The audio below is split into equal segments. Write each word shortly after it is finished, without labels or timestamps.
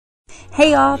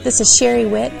Hey y'all, this is Sherry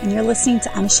Witt, and you're listening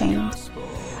to Unashamed.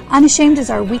 Unashamed is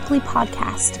our weekly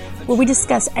podcast where we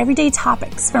discuss everyday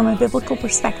topics from a biblical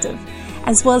perspective,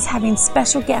 as well as having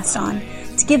special guests on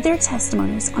to give their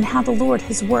testimonies on how the Lord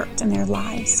has worked in their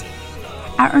lives.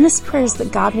 Our earnest prayer is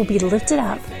that God will be lifted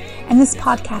up, and this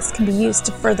podcast can be used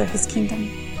to further His kingdom.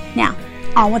 Now,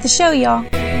 on with the show, y'all. For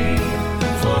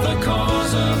the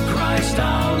cause of Christ,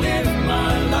 I'll live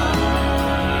my life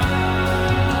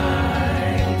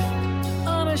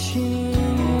unashamed.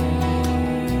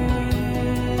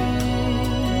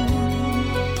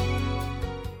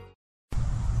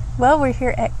 Well, we're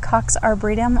here at Cox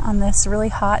Arboretum on this really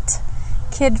hot,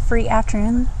 kid-free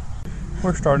afternoon.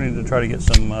 We're starting to try to get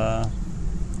some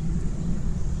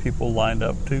people lined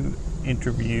up to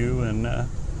interview, and I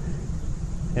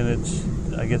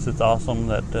guess it's awesome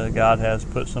that God has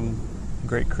put some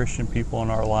great Christian people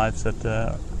in our lives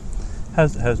that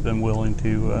has been willing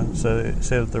to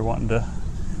say that they're wanting to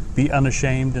be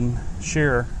unashamed and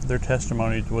share their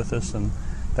testimonies with us, and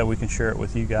that we can share it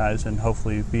with you guys and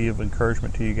hopefully be of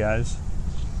encouragement to you guys.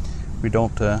 We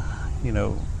don't,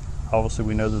 obviously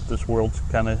we know that this world's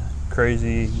kind of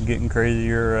crazy, getting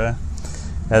crazier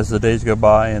as the days go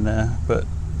by, and but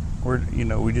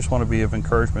we just want to be of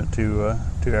encouragement to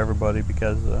everybody,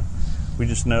 because we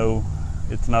just know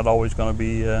it's not always going to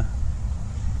be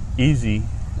easy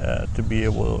to be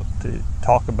able to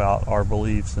talk about our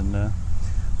beliefs, and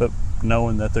but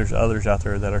knowing that there's others out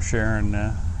there that are sharing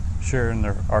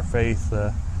our faith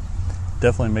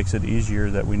definitely makes it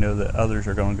easier, that we know that others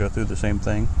are going to go through the same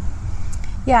thing.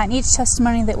 Yeah, and each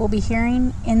testimony that we'll be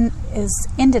hearing is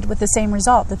ended with the same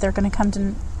result, that they're going to come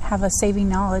to have a saving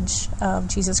knowledge of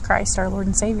Jesus Christ, our Lord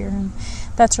and Savior. And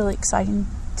that's really exciting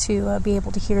to be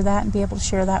able to hear that and be able to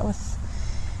share that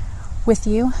with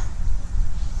you.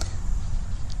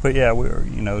 But yeah,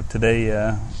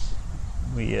 today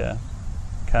we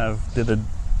kind of did a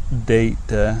date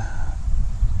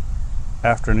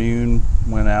afternoon,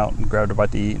 went out and grabbed a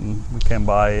bite to eat, and we came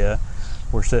by.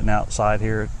 We're sitting outside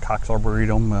here at Cox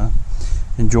Arboretum,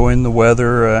 enjoying the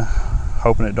weather,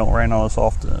 hoping it don't rain on us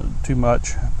off too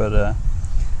much. But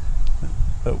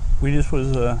we just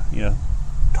was,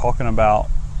 talking about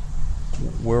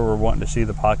where we're wanting to see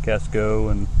the podcast go,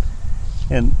 and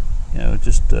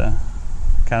just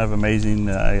kind of amazing,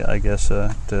 I guess, to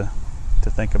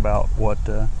think about what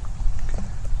the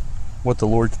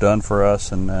Lord's done for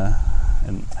us, and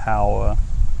how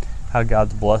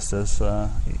God's blessed us.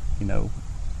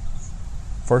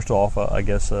 First off, I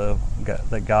guess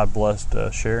that God blessed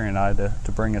Sherry and I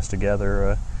to bring us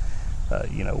together.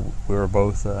 We were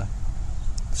both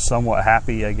somewhat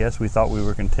happy, I guess. We thought we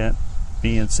were content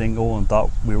being single and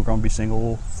thought we were going to be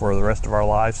single for the rest of our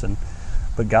lives,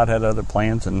 but God had other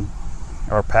plans, and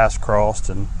our paths crossed,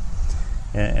 and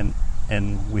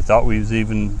we thought we was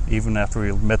even after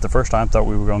we met the first time, thought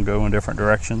we were going to go in different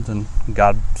directions, and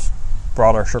God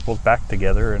brought our circles back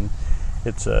together. And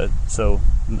it's so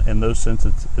in those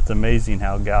senses, it's amazing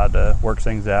how God works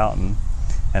things out,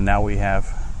 and now we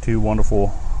have two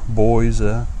wonderful boys,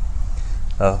 a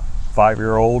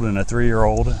 5-year-old and a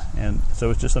 3-year-old, and so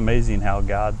it's just amazing how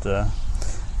God's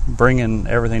bringing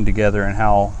everything together, and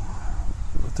how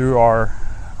through our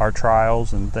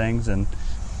trials and things, and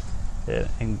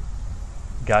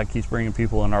God keeps bringing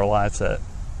people in our lives that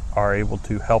are able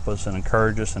to help us and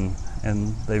encourage us, and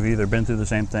they've either been through the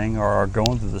same thing or are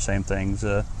going through the same things,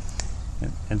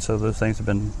 and so those things have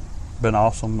been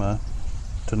awesome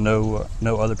to know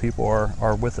other people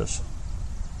are with us.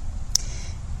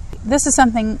 This is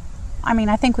something,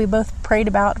 I think we both prayed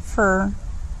about I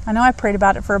know I prayed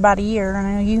about it for about a year, and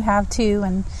I know you have too,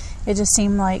 and it just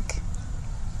seemed like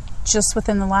just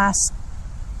within the last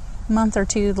month or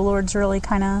two, the Lord's really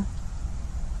kind of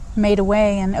made a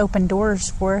way and opened doors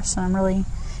for us, and I'm really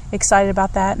excited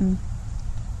about that. And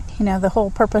the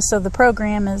whole purpose of the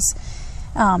program is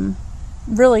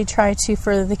really try to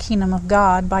further the kingdom of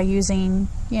God by using,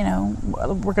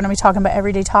 we're going to be talking about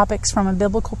everyday topics from a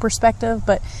biblical perspective,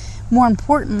 but more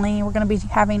importantly, we're going to be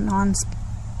having on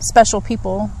special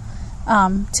people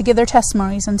to give their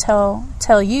testimonies and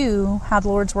tell you how the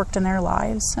Lord's worked in their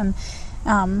lives, and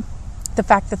the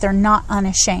fact that they're not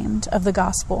unashamed of the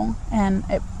gospel. And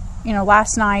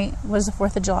last night was the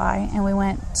 4th of July, and we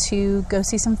went to go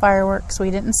see some fireworks. We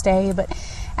didn't stay, but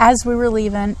as we were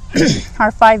leaving,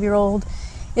 our 5-year-old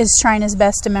is trying his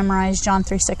best to memorize John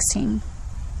 3:16.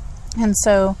 And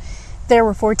so there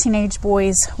were 4 teenage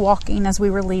boys walking as we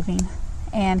were leaving,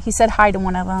 and he said hi to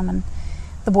one of them, and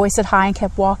the boy said hi and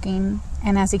kept walking.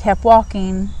 And as he kept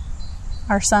walking,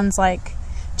 our son's like,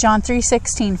 John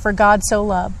 3:16, for God so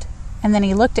loved. And then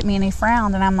he looked at me and he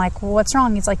frowned, and I'm like, well, what's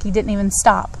wrong? He's like, he didn't even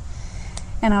stop.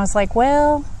 And I was like,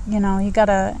 well, you got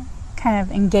to kind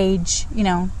of engage,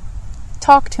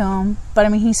 talk to him. But I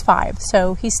mean, he's 5,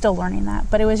 so he's still learning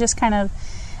that. But it was just kind of,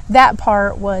 that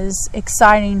part was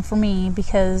exciting for me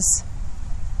because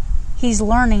he's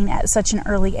learning at such an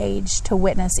early age to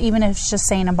witness, even if it's just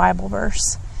saying a Bible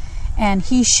verse. And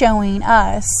he's showing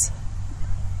us,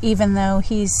 even though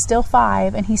he's still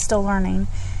 5 and he's still learning,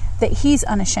 that he's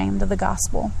unashamed of the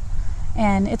gospel.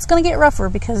 And it's going to get rougher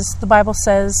because the Bible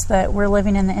says that we're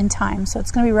living in the end time. So it's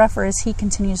going to be rougher as he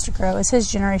continues to grow, as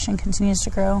his generation continues to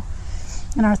grow.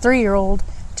 And our 3-year-old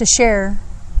to share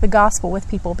the gospel with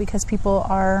people, because people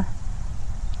are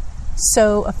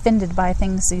so offended by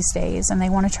things these days and they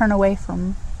want to turn away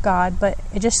from God. But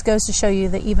it just goes to show you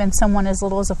that even someone as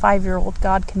little as a 5-year-old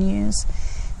God can use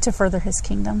to further his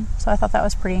kingdom. So I thought that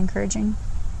was pretty encouraging.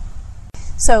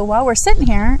 So while we're sitting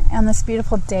here on this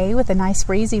beautiful day with a nice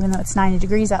breeze, even though it's 90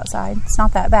 degrees outside, it's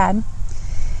not that bad.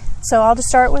 So I'll just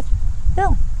start with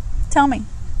Bill. Tell me,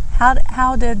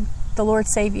 how did the Lord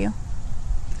save you?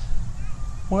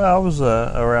 Well, I was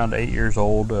around 8 years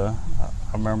old. I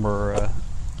remember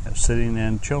sitting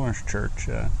in children's church,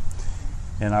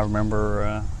 and I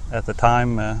remember at the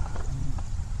time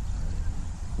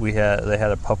they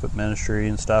had a puppet ministry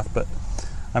and stuff. But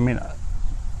I mean,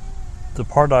 the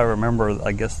part I remember,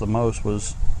 I guess, the most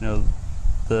was,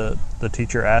 the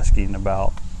teacher asking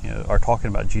about, or talking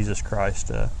about Jesus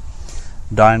Christ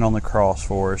dying on the cross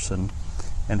for us, and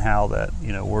how that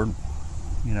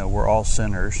we're all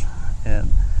sinners,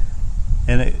 and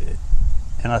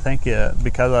I think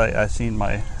because I seen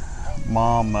my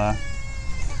mom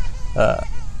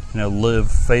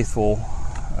live faithful.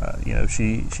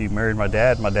 She married my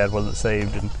dad. My dad wasn't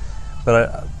saved,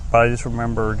 but I just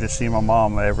remember just seeing my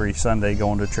mom every Sunday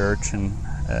going to church, and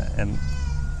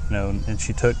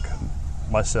she took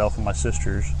myself and my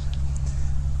sisters,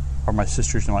 or my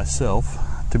sisters and myself,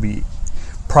 to be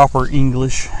proper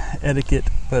English etiquette.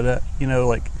 But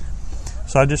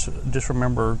so I just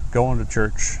remember going to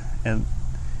church, and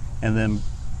then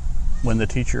when the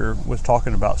teacher was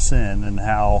talking about sin and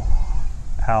how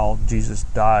Jesus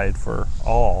died for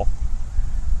all,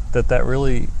 that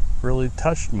really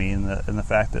touched me in the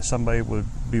fact that somebody would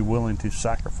be willing to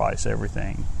sacrifice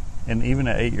everything. And even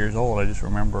at 8 years old, I just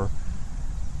remember,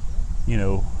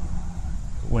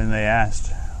 when they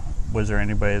asked, was there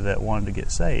anybody that wanted to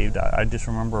get saved, I just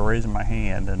remember raising my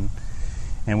hand, and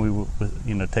we were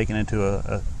taken into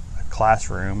a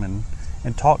classroom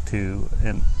and talked to,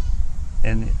 and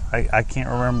I can't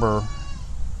remember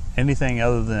anything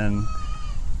other than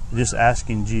just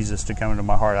asking Jesus to come into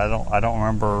my heart. I don't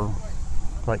remember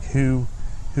like who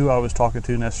I was talking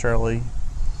to necessarily,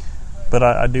 but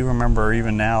I do remember,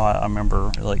 even now, I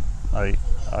remember like I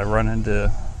run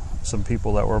into some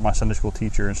people that were my Sunday school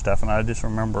teacher and stuff, and I just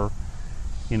remember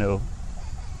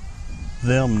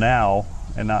them now,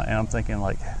 and I'm thinking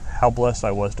like how blessed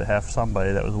I was to have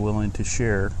somebody that was willing to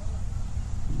share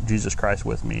Jesus Christ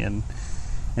with me. And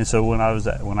so when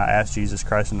I asked Jesus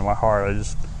Christ into my heart,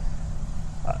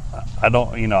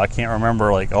 I can't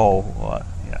remember like,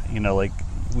 like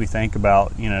we think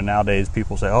about, nowadays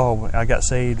people say, oh, I got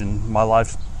saved and my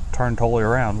life turned totally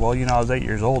around. Well, I was 8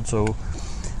 years old, so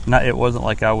it wasn't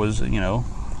like I was,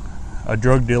 a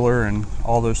drug dealer and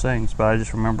all those things, but I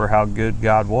just remember how good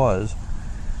God was.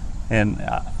 And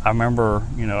I remember,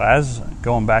 as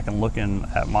going back and looking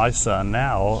at my son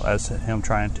now, as him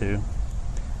trying to,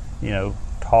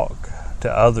 talk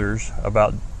to others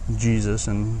about Jesus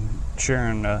and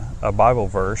sharing a Bible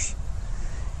verse,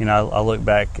 I look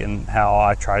back and how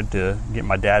I tried to get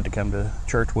my dad to come to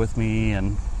church with me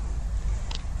and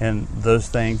those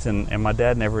things, and my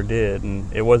dad never did.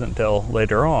 And it wasn't until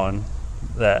later on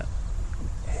that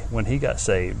when he got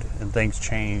saved and things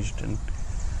changed. And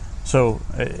so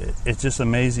it's just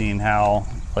amazing how,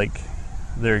 like,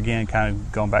 there again, kind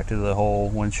of going back to the whole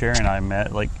when Sherry and I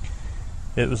met, like,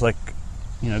 it was like,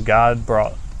 God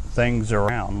brought things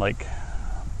around, like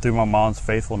through my mom's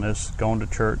faithfulness, going to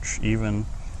church, even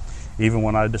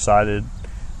when I decided,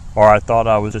 or I thought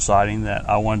I was deciding, that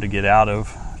I wanted to get out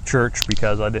of church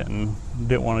because I didn't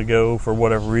want to go for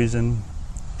whatever reason.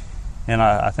 And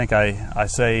I think I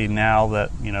say now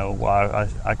that,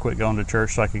 I quit going to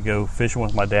church so I could go fishing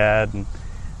with my dad.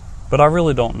 But I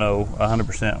really don't know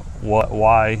 100%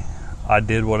 why I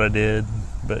did what I did.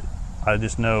 But I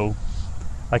just know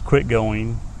I quit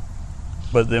going.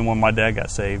 But then when my dad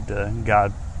got saved,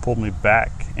 God pulled me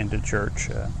back into church.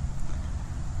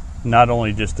 Not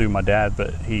only just through my dad,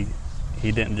 but he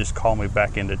didn't just call me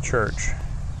back into church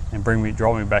and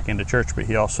draw me back into church, but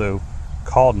he also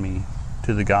called me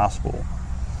to the gospel.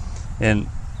 And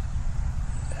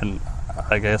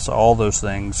I guess all those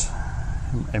things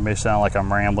it may sound like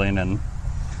I'm rambling, and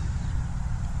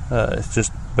it's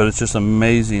just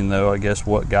amazing, though, I guess,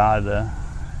 what God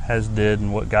has did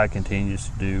and what God continues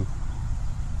to do.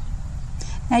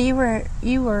 Now you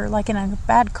were like in a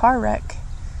bad car wreck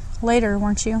later,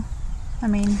 weren't you? I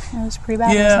mean, it was pretty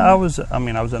bad. Yeah, I wasn't it?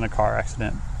 was. I was in a car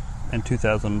accident in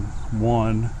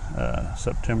 2001,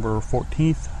 September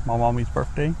 14th, my mommy's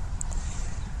birthday.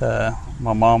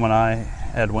 My mom and I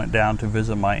had went down to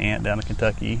visit my aunt down in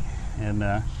Kentucky,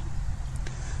 and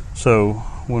so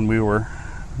when we were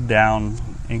down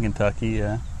in Kentucky,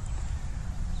 I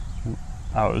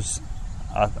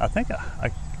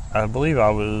believe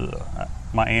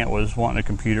my aunt was wanting a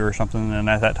computer or something, and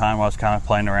at that time I was kind of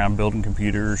playing around building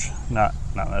computers, not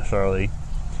necessarily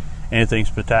anything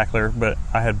spectacular, but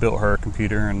I had built her a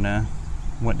computer and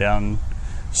went down and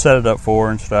set it up for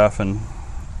her and stuff, and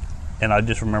I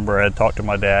just remember I had talked to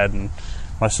my dad and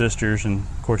my sisters, and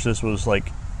of course this was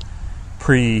like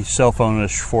pre-cell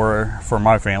phone-ish for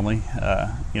my family,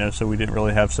 so we didn't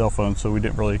really have cell phones, so we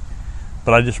didn't really,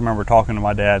 but I just remember talking to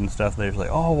my dad and stuff. They was like,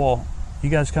 oh, well, you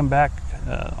guys come back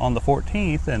on the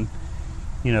 14th, and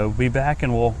be back,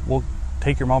 and we'll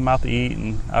take your mom out to eat.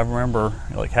 And I remember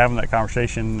like having that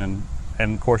conversation, and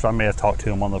of course I may have talked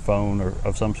to him on the phone or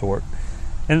of some sort,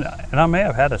 and I may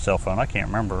have had a cell phone, I can't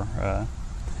remember,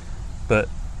 but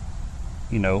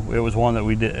it was one that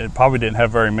it probably didn't have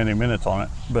very many minutes on it,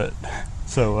 but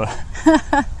so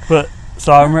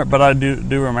so I remember, but I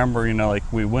do remember,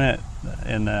 like we went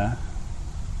and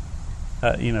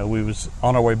we was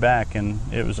on our way back, and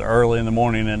it was early in the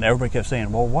morning, and everybody kept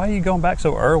saying, well, why are you going back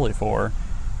so early for?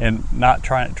 And not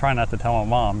try not to tell my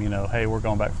mom, hey, we're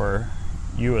going back for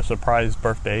you a surprise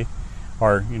birthday,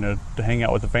 or to hang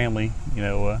out with the family,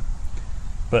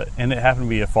 but it happened to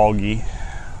be a foggy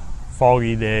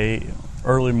day,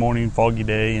 early morning foggy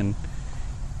day, and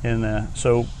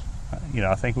so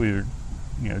I think we were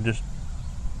just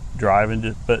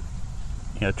driving, but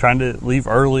trying to leave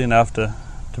early enough to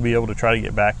be able to try to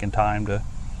get back in time to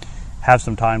have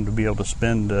some time to be able to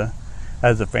spend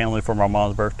as a family for my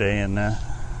mom's birthday, and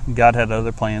God had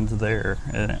other plans there,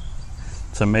 and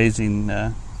it's amazing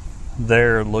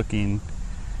there looking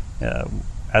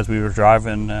as we were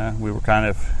driving. We were kind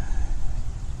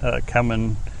of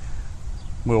coming.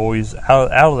 We always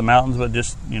out of the mountains, but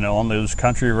just on those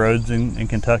country roads in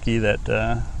Kentucky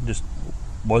that just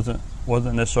wasn't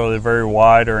necessarily very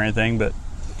wide or anything, but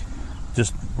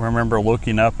just remember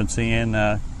looking up and seeing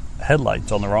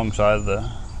headlights on the wrong side of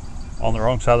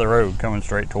the road coming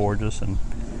straight towards us, and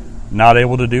not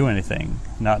able to do anything,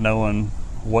 not knowing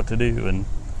what to do, and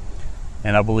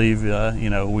I believe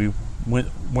we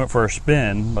went for a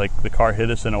spin, like the car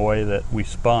hit us in a way that we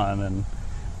spun, and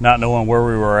not knowing where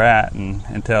we were at, and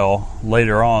until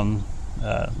later on,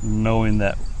 knowing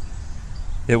that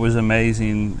it was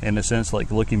amazing in a sense,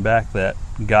 like looking back, that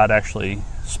God actually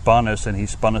spun us, and He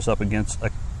spun us up against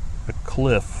a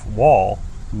cliff wall,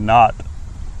 not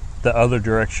the other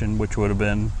direction, which would have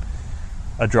been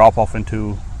a drop off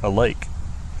into a lake.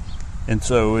 And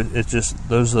so it's just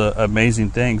those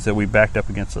amazing things that we backed up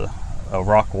against a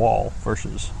rock wall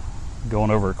versus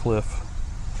going over a cliff.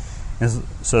 And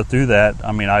so through that,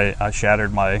 I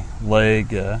shattered my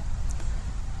leg and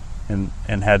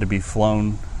had to be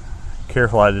flown,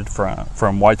 care-flighted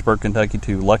from Whitesburg, Kentucky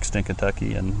to Lexington,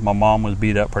 Kentucky, and my mom was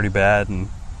beat up pretty bad, and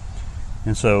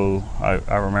so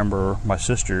I remember my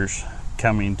sisters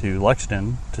coming to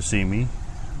Lexington to see me,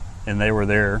 and they were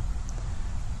there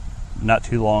not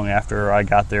too long after I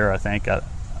got there. I think it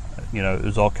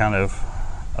was all kind of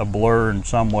a blur in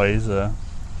some ways,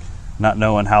 not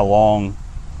knowing how long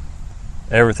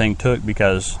everything took,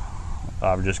 because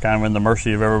I was just kind of in the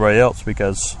mercy of everybody else,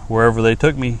 because wherever they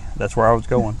took me, that's where I was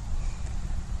going.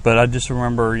 But I just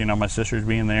remember, my sisters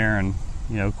being there, and,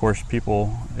 of course,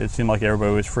 people, it seemed like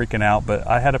everybody was freaking out, but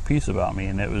I had a peace about me,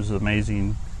 and it was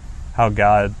amazing how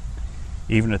God,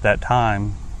 even at that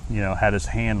time, had His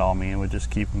hand on me and was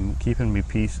just keeping me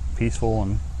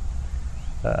peaceful,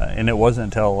 and it wasn't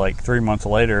until like 3 months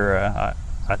later,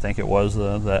 I think it was,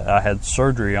 that I had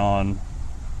surgery on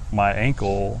my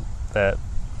ankle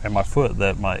and my foot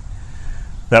that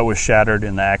was shattered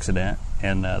in the accident,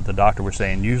 and the doctor was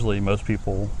saying usually most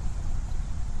people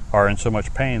are in so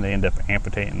much pain they end up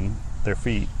amputating their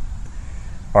feet,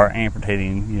 or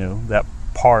amputating that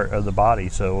part of the body.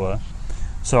 So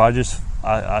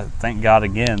I thank God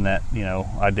again that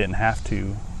I didn't have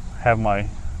to have my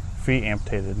feet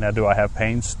amputated. Now, do I have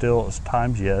pain still at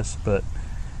times? Yes, but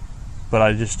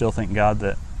I just still thank God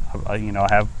that I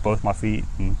have both my feet,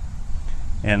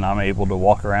 and I'm able to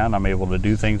walk around. I'm able to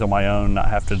do things on my own, not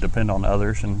have to depend on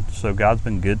others. And so God's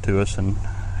been good to us, and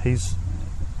He's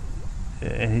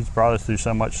He's brought us through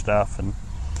so much stuff,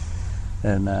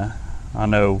 and I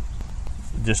know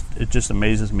it just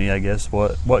amazes me, I guess,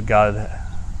 what God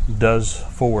does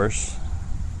for us.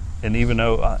 And even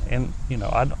though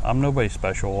I'm nobody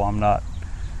special, I'm not,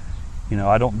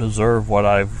 I don't deserve what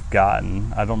I've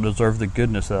gotten. I don't deserve the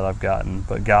goodness that I've gotten.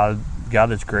 But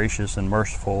God is gracious and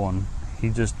merciful, and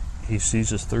He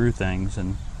sees us through things,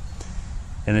 and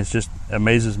it just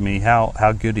amazes me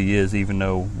how good He is, even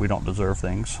though we don't deserve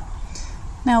things.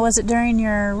 Now, was it during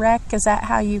your wreck? Is that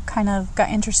how you kind of got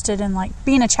interested in like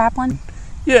being a chaplain?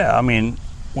 Yeah, I mean,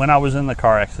 when I was in the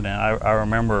car accident, I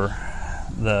remember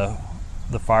the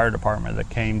fire department that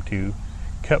came to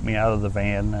cut me out of the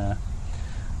van.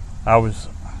 I was,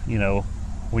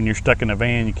 when you're stuck in a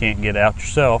van, you can't get out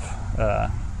yourself,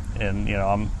 and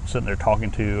I'm sitting there talking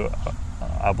to,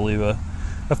 I believe, a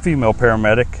female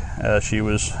paramedic. She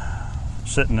was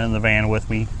sitting in the van with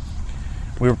me.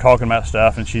 We were talking about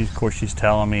stuff, and she's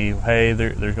telling me, hey,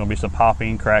 there's going to be some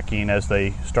popping, cracking as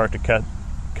they start to cut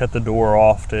the door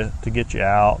off to get you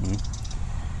out,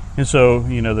 and so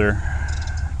they're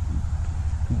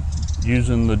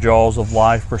using the jaws of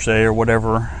life per se, or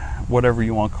whatever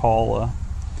you want to call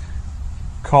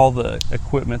the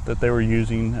equipment that they were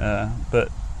using. But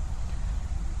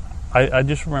I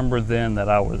just remember then that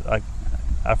I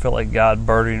felt like God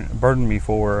burdened me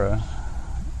for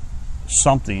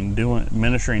something,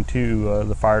 ministering to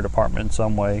the fire department in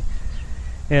some way.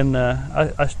 And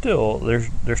I still,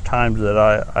 there's times that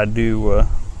I do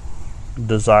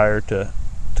desire to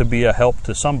be a help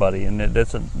to somebody, and it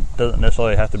doesn't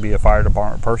necessarily have to be a fire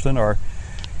department person or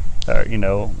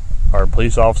a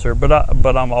police officer,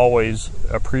 but I'm always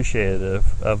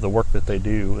appreciative of the work that they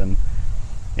do,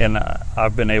 and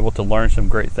I've been able to learn some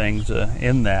great things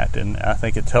in that, and I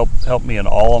think it's helped me in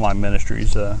all of my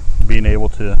ministries, being able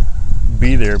to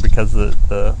be there, because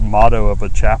the motto of a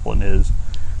chaplain is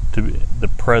to be the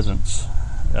presence,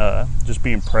 just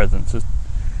being present.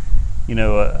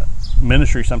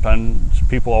 Ministry, sometimes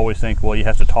people always think, well, you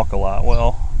have to talk a lot.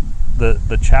 Well,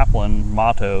 the chaplain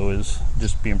motto is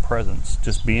just being present,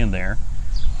 just being there,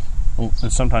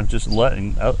 and sometimes just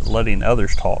letting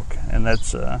others talk, and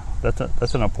that's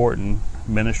an important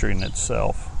ministry in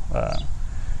itself.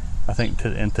 I think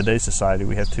in today's society,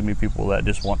 we have too many people that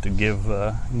just want to give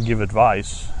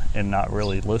advice and not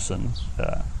really listen.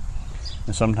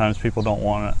 And sometimes people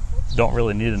don't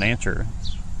really need an answer.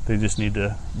 They just need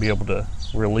to be able to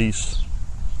release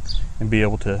and be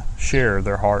able to share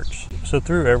their hearts. So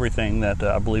through everything that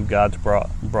I believe God's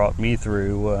brought me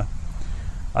through,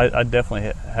 I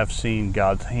definitely have seen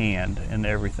God's hand in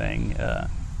everything.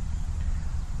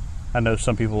 I know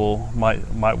some people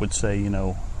would say,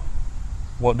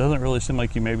 well, it doesn't really seem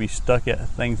like you maybe stuck at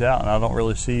things out, and I don't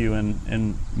really see you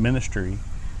in ministry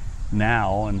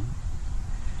now.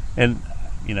 And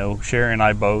Sherry and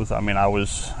I both, I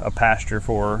was a pastor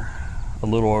for a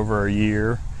little over a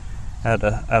year at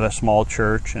a small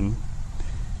church, and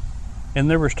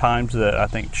there was times that I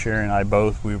think Sherry and I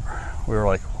both, we were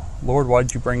like, Lord, why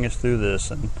did you bring us through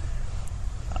this?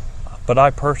 But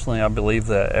I believe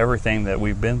that everything that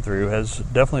we've been through has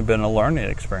definitely been a learning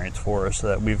experience for us,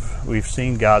 that we've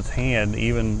seen God's hand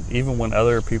even when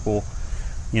other people,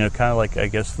 kind of like, I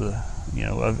guess,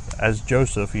 as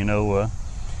Joseph,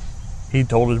 he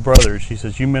told his brothers, he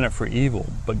says, you meant it for evil,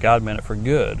 but God meant it for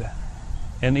good.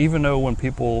 And even though when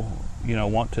people,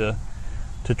 want to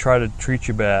try to treat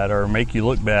you bad or make you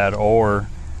look bad or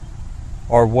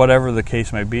whatever the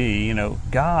case may be,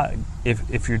 God,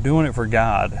 if you're doing it for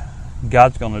God,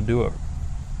 God's going to do it.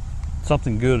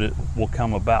 Something good will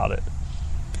come about it.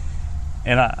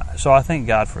 And so I thank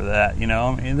God for that.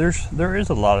 There is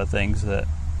a lot of things that,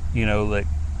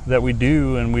 that we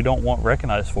do and we don't want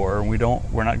recognized for, and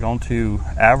we're not going to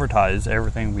advertise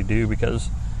everything we do, because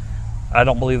I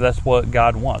don't believe that's what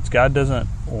God wants. God doesn't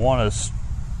want us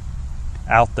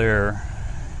out there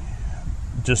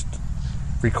just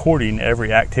recording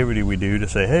every activity we do to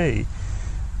say, hey,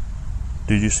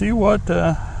 did you see what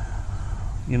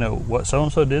what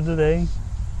so-and-so did today?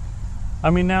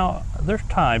 Now, there's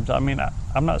times,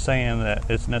 I'm not saying that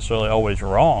it's necessarily always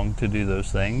wrong to do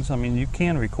those things. You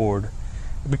can record,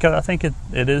 because I think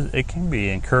it can be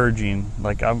encouraging.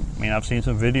 Like, I've seen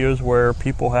some videos where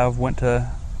people have went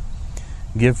to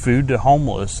give food to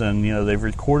homeless, and they've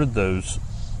recorded those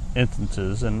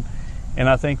instances, and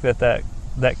I think that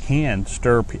can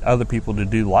stir other people to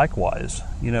do likewise.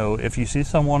 If you see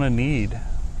someone in need,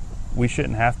 we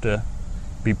shouldn't have to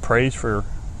be praised for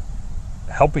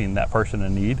helping that person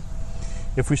in need.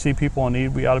 If we see people in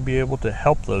need, we ought to be able to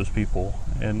help those people,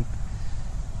 and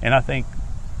I think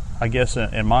I guess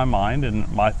in my mind and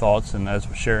my thoughts, and as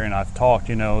Sherry and I've talked,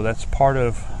 that's part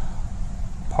of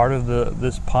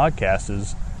this podcast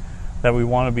is that we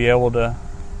want to be able to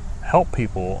help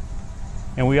people,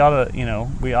 and we ought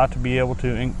to be able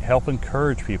to help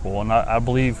encourage people. And I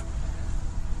believe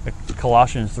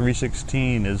Colossians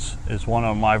 3:16 is one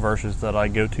of my verses that I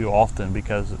go to often,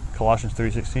 because Colossians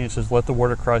 3:16 says, "Let the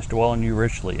word of Christ dwell in you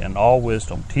richly, in all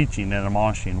wisdom, teaching and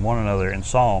admonishing one another in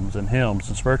psalms and hymns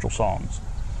and spiritual songs."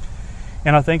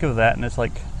 And I think of that, and it's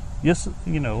like, yes,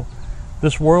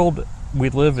 this world we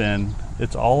live in,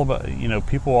 it's all about,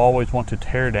 people always want to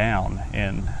tear down,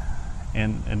 and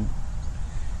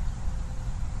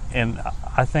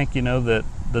I think, that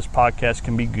this podcast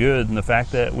can be good in the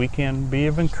fact that we can be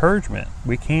of encouragement.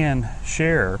 We can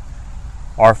share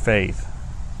our faith,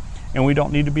 and we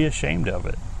don't need to be ashamed of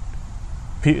it.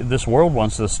 This world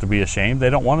wants us to be ashamed.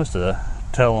 They don't want us to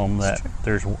tell them that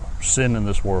there's sin in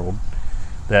this world,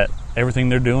 that everything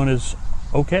they're doing is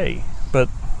okay. But,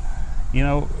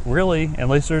 really,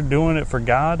 unless they're doing it for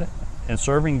God and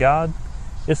serving God,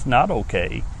 it's not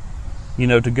okay.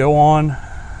 To go on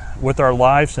with our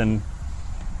lives and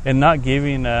not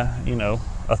giving a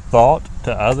thought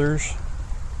to others,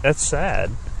 that's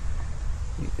sad.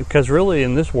 Because really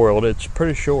in this world it's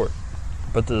pretty short.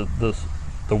 But the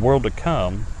world to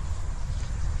come,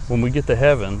 when we get to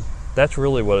heaven, that's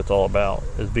really what it's all about,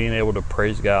 is being able to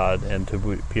praise God and to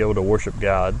be able to worship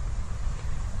God.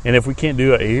 And if we can't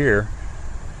do it here,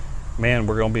 man,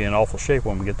 we're going to be in awful shape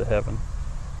when we get to heaven.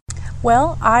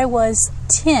 Well, I was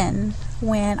 10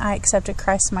 when I accepted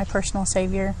Christ as my personal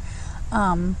Savior.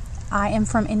 I am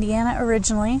from Indiana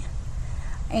originally,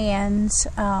 and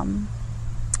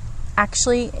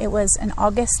actually it was in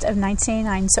August of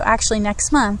 1989. So actually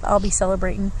next month I'll be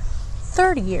celebrating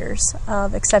 30 years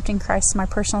of accepting Christ as my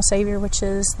personal Savior, which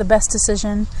is the best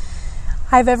decision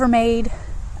I've ever made.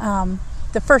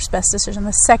 The first best decision.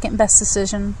 The second best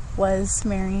decision was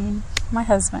marrying my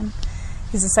husband.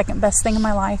 He's the second best thing in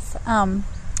my life.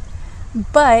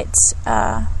 But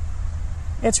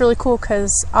it's really cool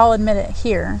because I'll admit it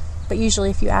here, but usually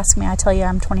if you ask me, I tell you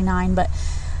I'm 29, but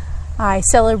I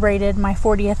celebrated my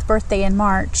 40th birthday in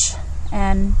March,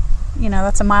 and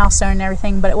that's a milestone and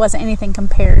everything, but it wasn't anything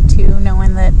compared to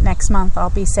knowing that next month I'll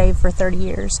be saved for 30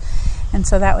 years. And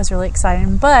so that was really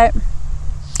exciting. But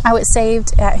I was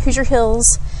saved at Hoosier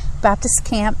Hills Baptist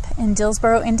Camp in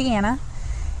Dillsboro, Indiana.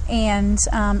 And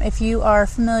if you are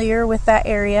familiar with that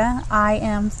area, I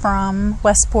am from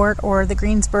Westport or the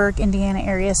Greensburg, Indiana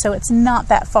area, so it's not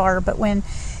that far. But when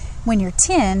you're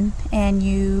 10 and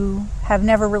you have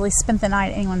never really spent the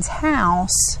night at anyone's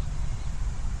house,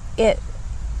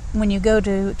 when you go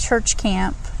to church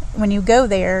camp, when you go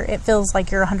there, it feels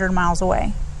like you're 100 miles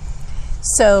away.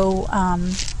 So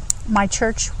my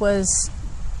church was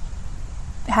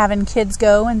having kids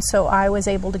go, and so I was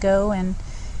able to go, and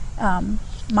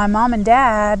my mom and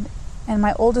dad and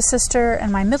my oldest sister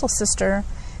and my middle sister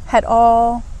had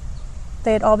all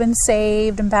been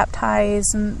saved and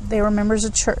baptized, and they were members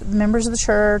of the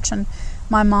church, and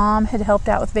my mom had helped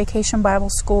out with Vacation Bible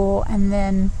School. And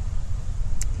then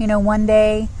one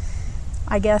day,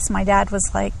 I guess my dad was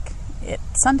like,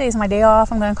 Sunday's my day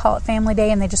off, I'm going to call it family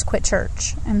day, and they just quit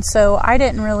church. And so I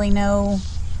didn't really know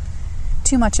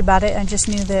too much about it. I just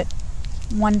knew that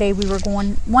one day we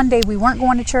weren't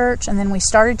going to church, and then we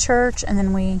started church, and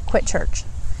then we quit church.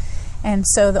 And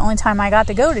so the only time I got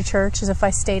to go to church is if I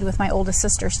stayed with my oldest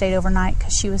sister, stayed overnight,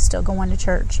 because she was still going to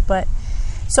church. But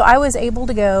so I was able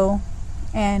to go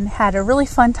and had a really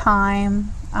fun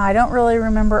time. I don't really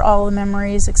remember all the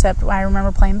memories, except I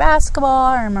remember playing basketball,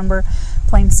 I remember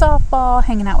playing softball,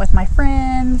 hanging out with my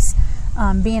friends,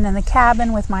 being in the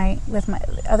cabin with my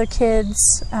other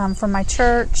kids from my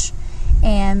church.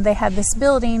 And they had this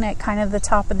building at kind of the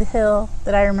top of the hill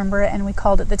that I remember, and we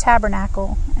called it the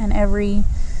Tabernacle. And every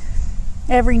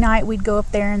night we'd go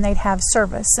up there and they'd have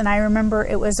service. And I remember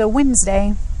it was a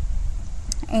Wednesday,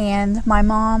 and my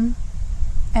mom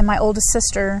and my oldest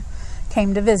sister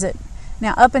came to visit.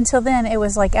 Now, up until then, it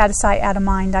was like out of sight, out of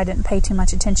mind. I didn't pay too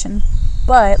much attention.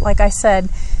 But like I said,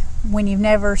 when you've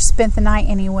never spent the night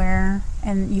anywhere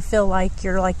and you feel like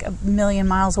you're like a million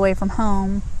miles away from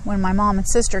home, when my mom and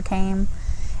sister came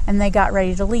and they got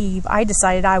ready to leave, I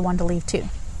decided I wanted to leave too.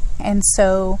 And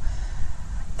so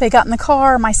they got in the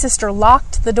car, my sister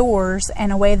locked the doors,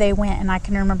 and away they went. And I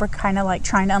can remember kind of like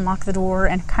trying to unlock the door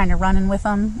and kind of running with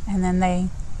them, and then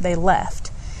they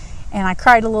left. And I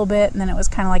cried a little bit, and then it was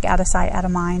kind of like out of sight, out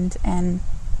of mind, and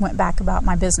went back about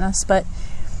my business. But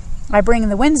I bring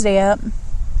the Wednesday up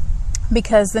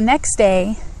because the next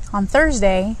day, on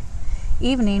Thursday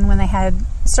evening, when they had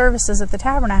services at the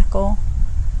Tabernacle,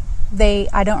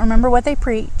 I don't remember what they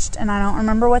preached, and I don't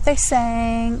remember what they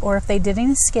sang, or if they did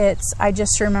any skits. I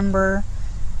just remember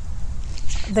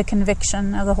the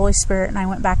conviction of the Holy Spirit, and I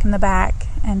went back in the back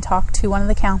and talked to one of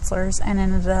the counselors and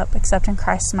ended up accepting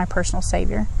Christ as my personal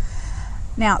Savior.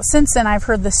 Now, since then, I've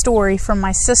heard the story from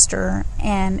my sister,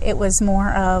 and it was more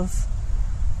of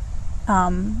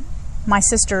my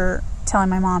sister telling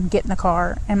my mom, get in the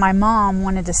car, and my mom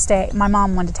wanted to stay. My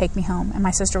mom wanted to take me home, and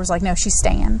my sister was like, no, she's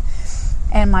staying.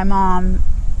 And my mom,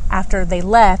 after they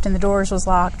left and the doors was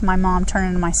locked, my mom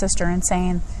turned to my sister and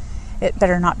saying, it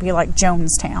better not be like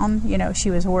Jonestown. You know,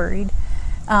 she was worried.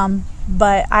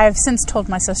 But I've since told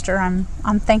my sister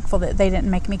I'm thankful that they didn't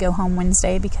make me go home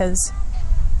Wednesday, because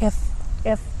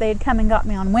if they'd come and got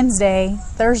me on Wednesday,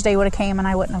 Thursday would have came and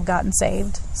I wouldn't have gotten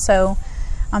saved. So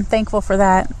I'm thankful for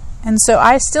that. And so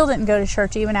I still didn't go to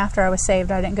church even after I was saved.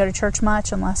 I didn't go to church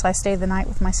much unless I stayed the night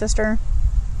with my sister.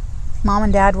 Mom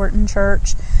and Dad weren't in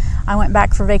church. I went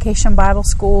back for vacation Bible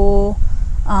school,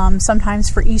 sometimes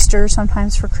for Easter,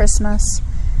 sometimes for Christmas,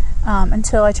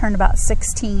 until I turned about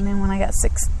 16. And when I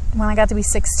got to be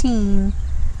 16,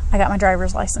 I got my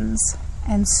driver's license.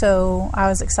 And so I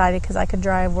was excited because I could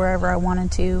drive wherever I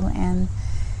wanted to. And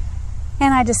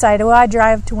I decided, well, I'd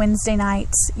drive to Wednesday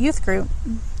night's youth group.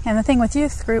 And the thing with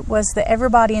youth group was that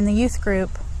everybody in the youth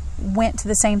group went to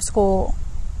the same school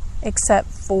except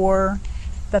for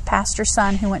the pastor's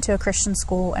son, who went to a Christian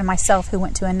school, and myself, who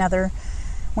went to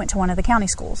one of the county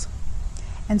schools.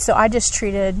 And so I just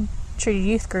treated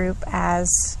youth group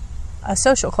as a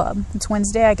social club. It's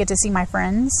Wednesday, I get to see my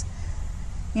friends.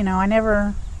 You know,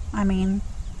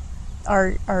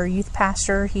 our youth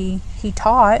pastor, he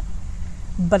taught,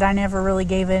 but I never really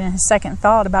gave it a second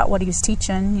thought about what he was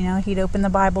teaching. You know, he'd open the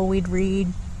Bible, we'd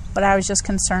read, but I was just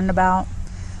concerned about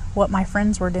what my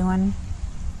friends were doing.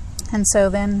 And so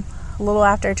then, a little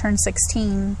after I turned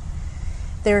 16,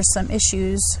 there were some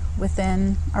issues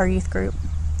within our youth group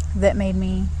that made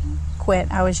me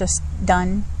quit. I was just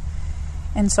done.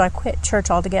 And so I quit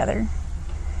church altogether.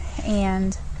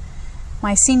 And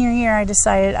my senior year, I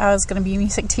decided I was going to be a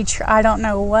music teacher. I don't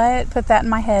know what put that in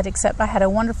my head, except I had a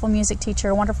wonderful music teacher,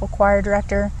 a wonderful choir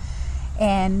director,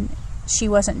 and she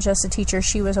wasn't just a teacher,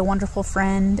 she was a wonderful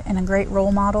friend and a great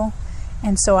role model.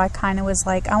 And so I kind of was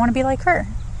like, I want to be like her.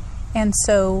 And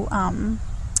so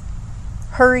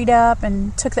hurried up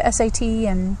and took the SAT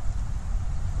and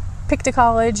picked a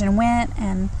college and went,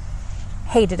 and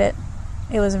hated it.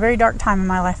 It was a very dark time in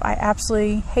my life. I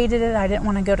absolutely hated it. I didn't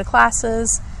want to go to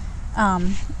classes.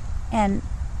 And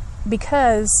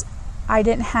because I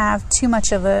didn't have too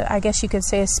much of a, I guess you could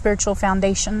say, a spiritual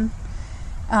foundation,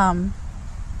 and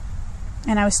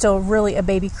I was still really a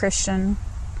baby Christian,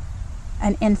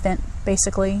 an infant,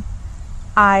 basically,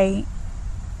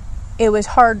 it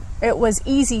was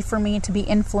easy for me to be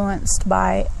influenced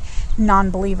by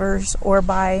non-believers or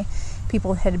by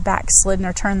people who had backslidden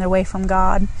or turned their way from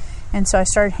God. And so I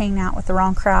started hanging out with the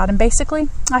wrong crowd, and basically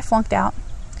I flunked out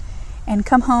and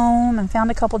come home and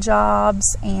found a couple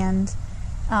jobs. And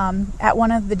at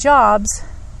one of the jobs,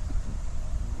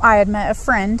 I had met a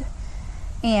friend,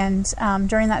 and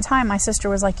during that time my sister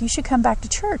was like, you should come back to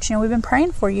church, you know, we've been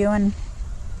praying for you. And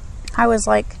I was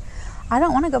like, I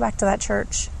don't want to go back to that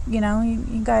church. You know,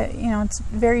 you got, you know, it's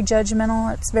very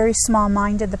judgmental, it's very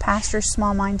small-minded, the pastor's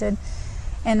small-minded.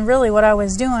 And really what I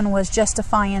was doing was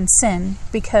justifying sin,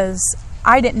 because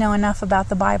I didn't know enough about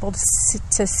the Bible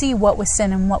to see what was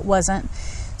sin and what wasn't.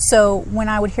 So when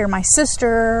I would hear my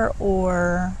sister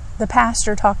or the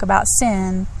pastor talk about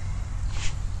sin,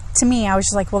 to me, I was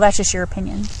just like, well, that's just your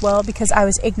opinion. Well, because I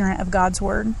was ignorant of God's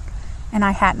Word and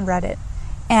I hadn't read it.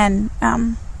 And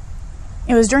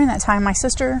it was during that time my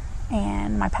sister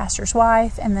and my pastor's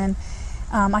wife, and then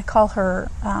I call her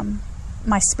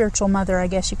my spiritual mother, I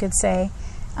guess you could say.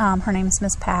 Her name is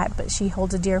Miss Pat, but she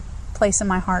holds a dear place in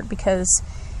my heart because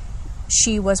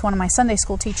she was one of my Sunday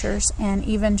school teachers. And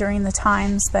even during the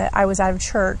times that I was out of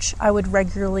church, I would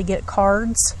regularly get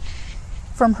cards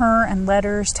from her and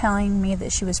letters telling me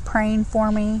that she was praying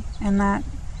for me, and that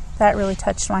really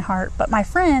touched my heart. But my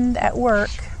friend at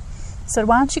work said,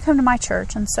 why don't you come to my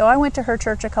church? And so I went to her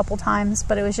church a couple times,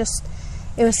 but it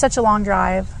was such a long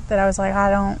drive that I was like,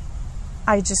 I'm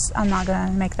not going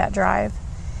to make that drive.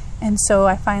 And so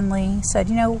I finally said,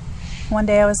 you know, one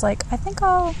day I was like, I think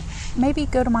I'll maybe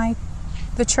go to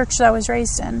the church that I was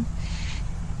raised in.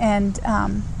 And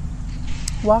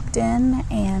walked in,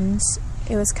 and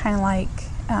it was kind of like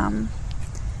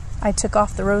I took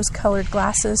off the rose-colored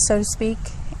glasses, so to speak,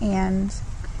 and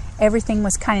everything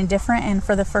was kind of different. And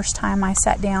for the first time I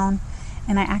sat down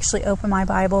and I actually opened my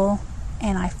Bible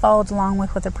and I followed along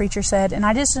with what the preacher said. And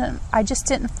I just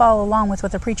didn't follow along with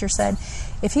what the preacher said.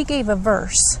 If he gave a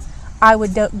verse, I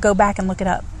would go back and look it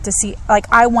up to see. Like,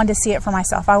 I wanted to see it for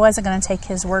myself. I wasn't going to take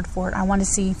his word for it. I wanted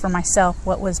to see for myself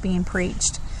what was being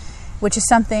preached, which is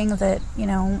something that,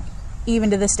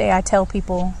 even to this day I tell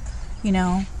people,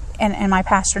 and my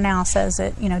pastor now says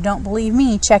it, don't believe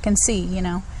me, check and see,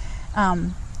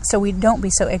 so we don't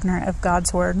be so ignorant of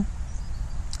God's word.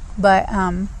 But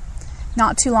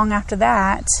not too long after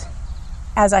that,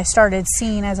 as I started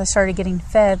getting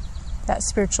fed that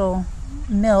spiritual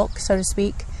milk, so to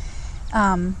speak,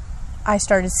 I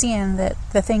started seeing that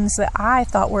the things that I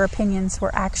thought were opinions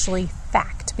were actually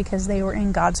fact, because they were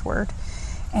in God's word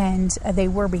and they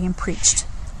were being preached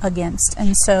against.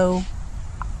 And so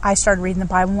I started reading the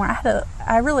Bible more.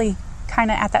 I really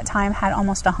kind of at that time had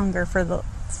almost a hunger for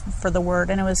the word.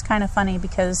 And it was kind of funny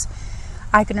because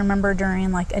I can remember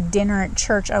during like a dinner at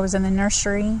church, I was in the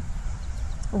nursery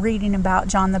reading about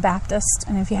John the Baptist.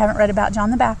 And if you haven't read about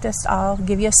John the Baptist, I'll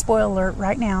give you a spoiler alert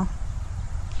right now.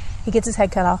 He gets his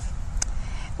head cut off.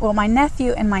 Well, my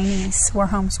nephew and my niece were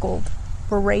homeschooled,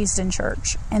 were raised in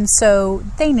church. And so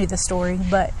they knew the story,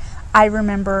 but I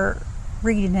remember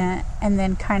reading it and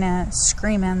then kind of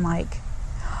screaming like,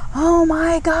 oh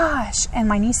my gosh. And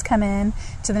my niece come in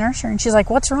to the nursery and she's like,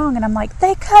 what's wrong? And I'm like,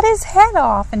 they cut his head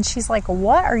off. And she's like,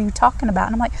 what are you talking about?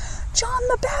 And I'm like, John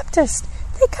the Baptist,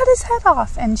 they cut his head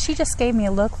off. And she just gave me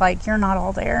a look like, you're not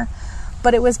all there.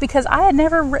 But it was because I had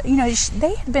never,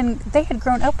 they had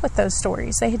grown up with those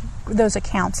stories. They had those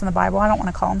accounts in the Bible. I don't want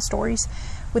to call them stories,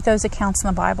 with those accounts in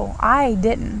the Bible. I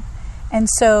didn't. And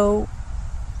so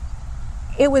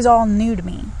it was all new to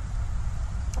me.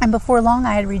 And before long,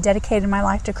 I had rededicated my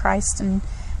life to Christ and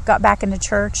got back into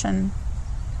church. And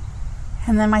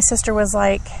then my sister was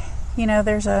like,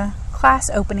 there's a class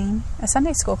opening, a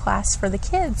Sunday school class for the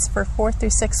kids for 4th through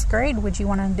 6th grade. Would you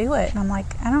want to do it? And I'm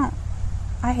like,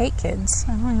 I hate kids.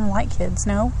 I don't even like kids.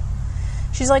 No.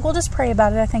 She's like, well, just pray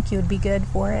about it. I think you would be good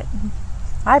for it. And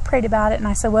I prayed about it and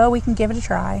I said, well, we can give it a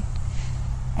try.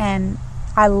 And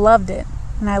I loved it.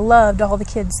 And I loved all the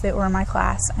kids that were in my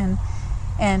class.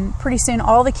 And pretty soon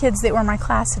all the kids that were in my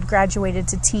class had graduated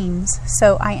to teens.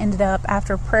 So I ended up,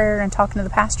 after prayer and talking to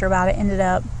the pastor about it, ended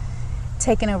up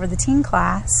taking over the teen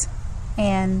class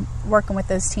and working with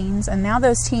those teens. And now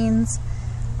those teens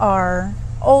are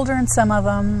older, and some of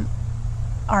them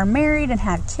are married and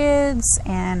have kids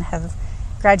and have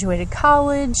graduated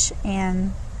college.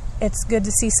 And it's good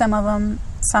to see some of them.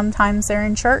 Sometimes they're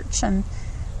in church, and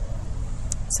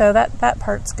so that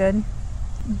part's good.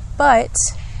 But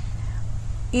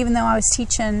even though I was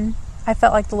teaching, I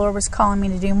felt like the Lord was calling me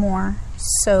to do more.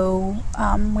 So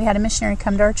we had a missionary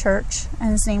come to our church,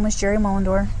 and his name was Jerry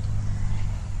Mullendorf.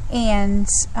 And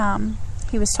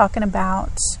he was talking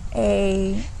about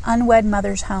a unwed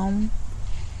mother's home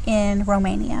in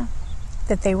Romania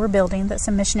that they were building, that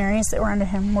some missionaries that were under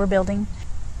him were building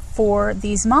for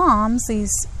these moms,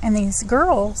 these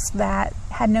girls that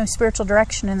had no spiritual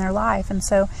direction in their life. And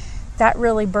so that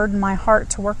really burdened my heart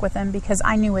to work with them, because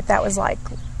I knew what that was like.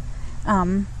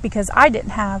 Because I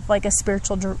didn't have like a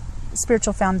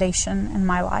spiritual foundation in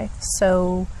my life.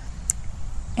 So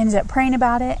ended up praying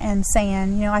about it and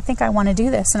saying, I think I want to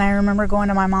do this. And I remember going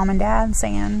to my mom and dad and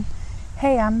saying,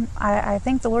 hey, I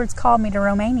think the Lord's called me to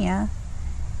Romania.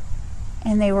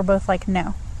 And they were both like,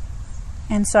 no.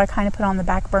 And so I kind of put on the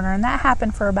back burner. And that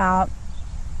happened for about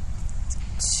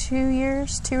 2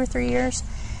 or 3 years,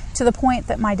 to the point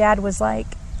that my dad was like,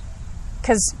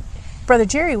 because Brother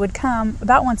Jerry would come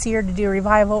about once a year to do a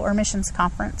revival or missions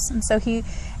conference. And so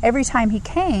every time he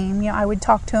came, I would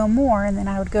talk to him more, and then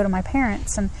I would go to my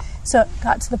parents. And so it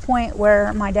got to the point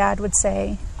where my dad would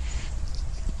say,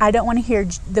 I don't want to hear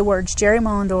the words Jerry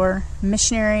Mullendorf,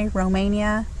 missionary,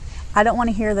 Romania. I don't want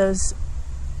to hear those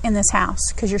in this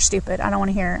house, because you're stupid. I don't want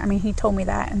to hear it. I mean, he told me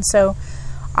that. And so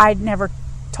I'd never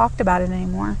talked about it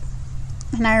anymore.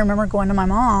 And I remember going to my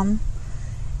mom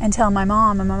and telling my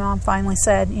mom, and my mom finally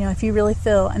said, if you really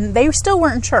feel, and they still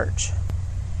weren't in church,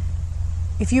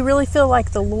 if you really feel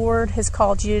like the Lord has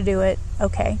called you to do it,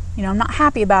 okay. I'm not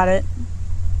happy about it,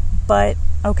 but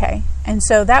okay. And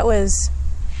so that was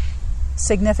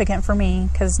significant for me,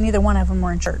 because neither one of them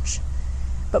were in church.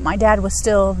 But my dad was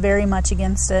still very much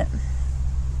against it.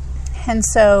 And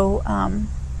so I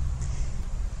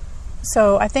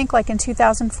think like in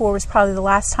 2004 was probably the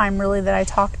last time really that I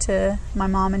talked to my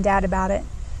mom and dad about it.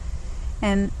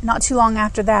 And not too long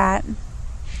after that,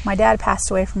 my dad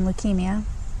passed away from leukemia.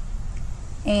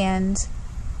 And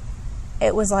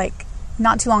it was like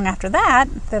not too long after that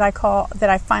I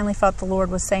finally felt the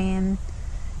Lord was saying,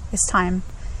 it's time.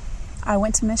 I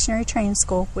went to missionary training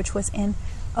school, which was in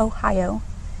Ohio.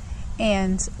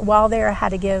 And while there,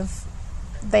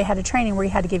 they had a training where you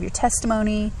had to give your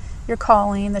testimony, your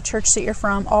calling, the church that you're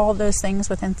from, all of those things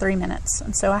within 3 minutes.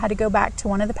 And so I had to go back to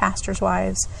one of the pastor's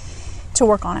wives to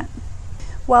work on it.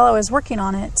 While I was working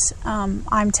on it,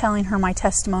 I'm telling her my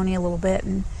testimony a little bit,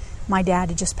 and my dad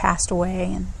had just passed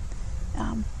away,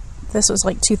 and this was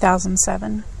like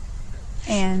 2007.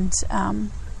 And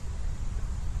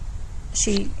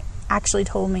she actually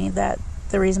told me that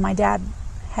the reason my dad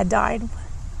had died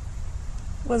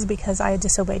was because I had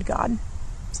disobeyed God.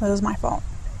 So it was my fault.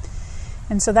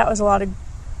 And so that was a lot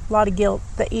of guilt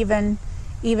that even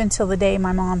till the day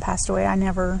my mom passed away, I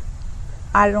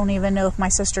don't even know if my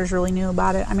sisters really knew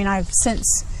about it. I mean, I've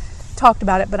since talked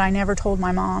about it, but I never told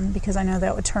my mom because I know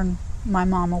that would turn my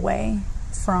mom away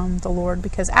from the Lord.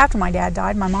 Because after my dad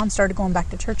died, my mom started going back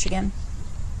to church again.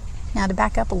 Now, to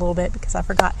back up a little bit, because I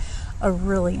forgot a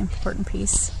really important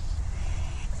piece.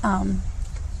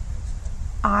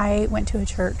 I went to a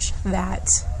church that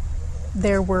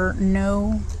there were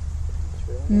no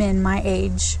men my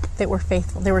age that were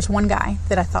faithful. There was one guy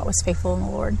that I thought was faithful in the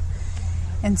Lord.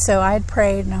 And so I had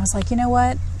prayed, and I was like, you know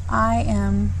what? I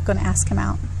am going to ask him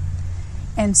out.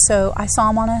 And so I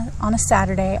saw him on a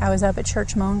Saturday. I was up at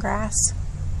church mowing grass,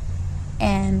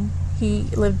 and he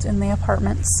lived in the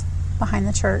apartments behind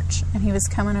the church, and he was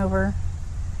coming over,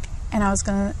 and I was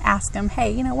going to ask him,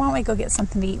 hey, why don't we go get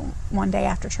something to eat one day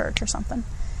after church or something?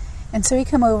 And so he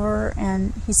come over,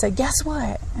 and he said, guess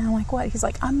what? And I'm like, what? He's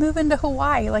like, I'm moving to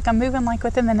Hawaii. Like, I'm moving like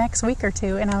within the next week or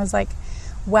two. And I was like,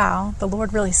 wow, the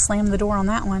Lord really slammed the door on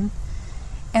that one.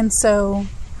 And so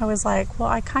I was like, well,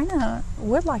 I kind of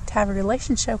would like to have a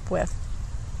relationship with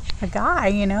a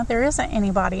guy, there isn't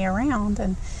anybody around.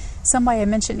 And somebody had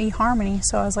mentioned eHarmony,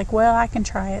 so I was like, well, I can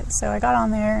try it. So I got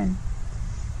on there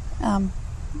and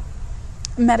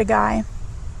met a guy,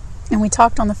 and we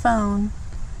talked on the phone.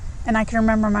 And I can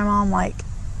remember my mom like,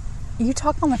 you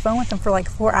talked on the phone with him for like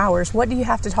 4 hours. What do you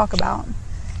have to talk about? And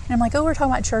I'm like, oh, we're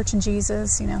talking about church and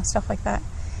Jesus, stuff like that.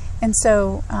 And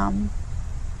so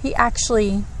he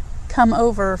actually come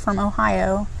over from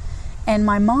Ohio, and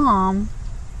my mom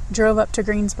drove up to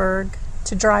Greensburg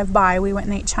to drive by. We went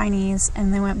and ate Chinese,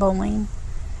 and then went bowling,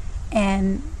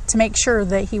 and to make sure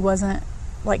that he wasn't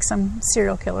like some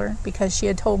serial killer, because she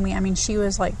had told me, she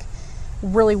was like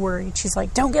really worried. She's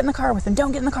like, don't get in the car with him,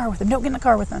 don't get in the car with him, don't get in the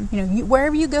car with him.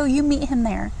 Wherever you go, you meet him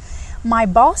there. My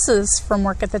bosses from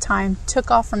work at the time took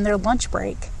off from their lunch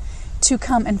break to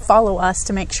come and follow us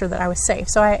to make sure that I was safe.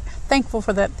 So I'm thankful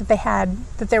for that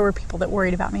there were people that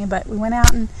worried about me. But we went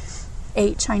out and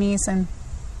ate Chinese and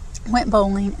went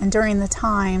bowling. And during the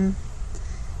time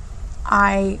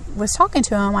I was talking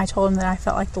to him, I told him that I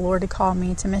felt like the Lord had called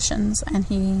me to missions. And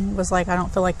he was like, I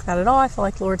don't feel like that at all. I feel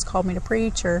like the Lord's called me to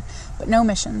preach, but no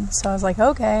mission. So I was like,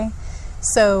 okay.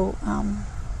 So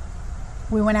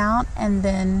we went out, and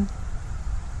then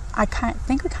I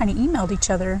think we kind of emailed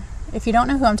each other. If you don't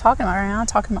know who I'm talking about right now, I'm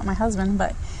talking about my husband,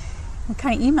 but we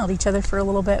kind of emailed each other for a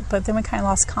little bit, but then we kind of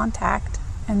lost contact.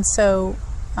 And so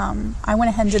I went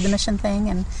ahead and did the mission thing,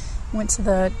 and went to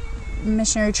the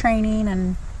missionary training,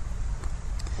 and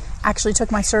actually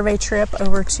took my survey trip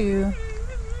over to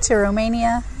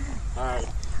Romania.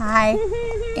 Hi.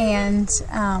 And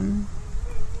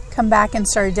come back and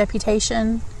started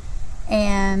deputation.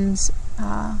 And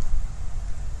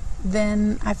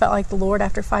then I felt like the Lord,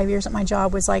 after 5 years at my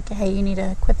job, was like, hey, you need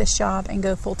to quit this job and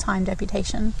go full-time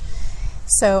deputation.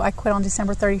 So I quit on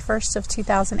December 31st of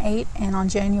 2008, and on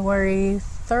January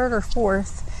 3rd or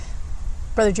 4th,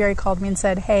 Brother Jerry called me and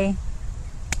said, hey,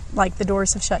 like, the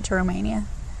doors have shut to Romania,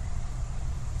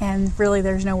 and really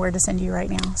there's nowhere to send you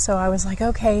right now. So I was like,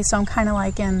 okay. So I'm kind of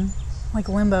like in like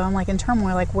limbo. I'm like in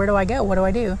turmoil, like, where do I go? What do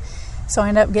I do? So I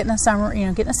ended up getting a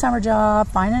summer job,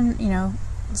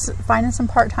 finding some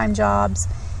part-time jobs,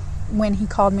 when he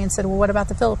called me and said, well, what about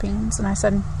the Philippines? And I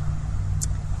said,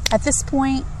 at this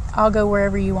point, I'll go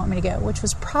wherever you want me to go, which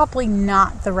was probably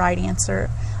not the right answer.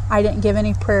 I didn't give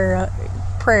any prayer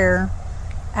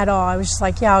at all. I was just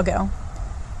like, yeah, I'll go.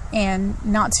 And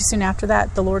not too soon after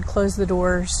that, the Lord closed the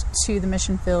doors to the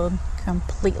mission field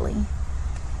completely.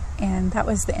 And that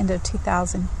was the end of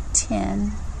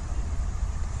 2010.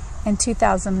 In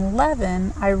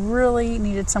 2011, I really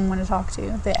needed someone to talk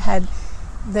to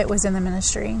that was in the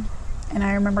ministry. And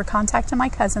I remember contacting my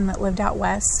cousin that lived out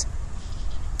west.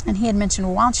 And he had mentioned,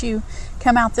 well, why don't you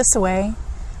come out this way?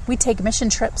 We take mission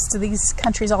trips to these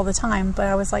countries all the time. But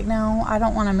I was like, no, I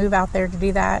don't want to move out there to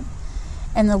do that.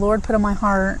 And the Lord put on my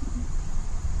heart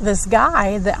this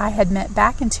guy that I had met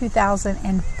back in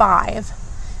 2005.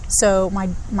 So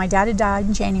my dad had died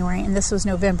in January, and this was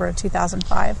November of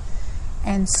 2005.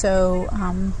 And so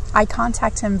I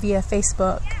contacted him via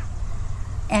Facebook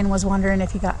and was wondering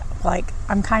if he got, like,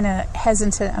 I'm kind of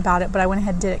hesitant about it, but I went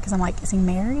ahead and did it because I'm like, is he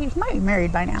married? He might be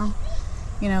married by now.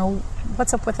 You know,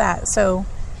 what's up with that? So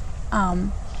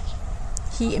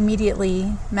he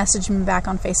immediately messaged me back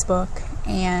on Facebook,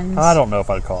 and I don't know if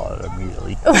I'd call it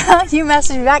immediately. you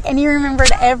messaged me back, and you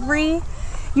remembered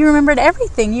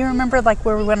everything. You remembered, like,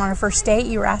 where we went on our first date.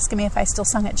 You were asking me if I still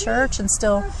sung at church and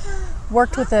still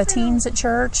worked with the teens at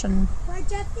church, and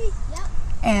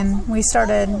we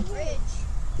started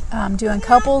doing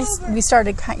couples. We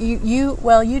started,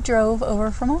 you drove over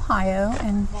from Ohio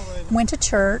and went to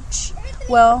church.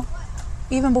 Well,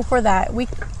 even before that,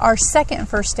 our second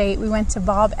first date, we went to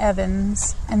Bob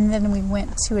Evans, and then we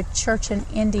went to a church in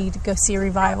Indy to go see a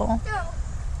revival.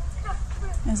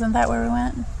 Isn't that where we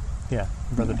went? Yeah,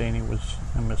 Brother Danny was,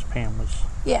 and Miss Pam was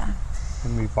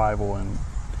in revival in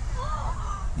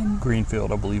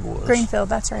Greenfield, I believe it was. Greenfield,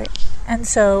 that's right. And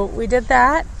so we did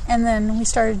that, and then you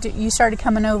started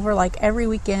coming over like every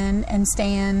weekend and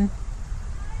staying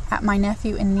at my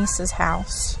nephew and niece's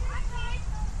house.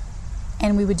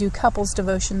 And we would do couples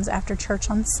devotions after church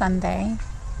on Sunday.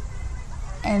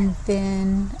 And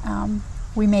then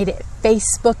we made it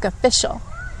Facebook official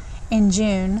in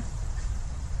June.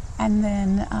 And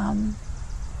then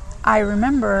I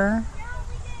remember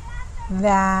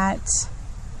that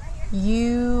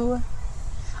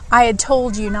I had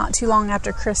told you not too long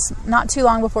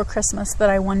before Christmas that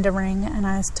I wanted a ring, and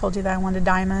I told you that I wanted a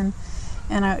diamond,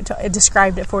 and I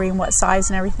described it for you and what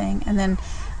size and everything. And then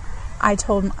I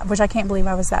told, which I can't believe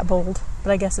I was that bold,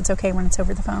 but I guess it's okay when it's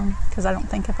over the phone, because I don't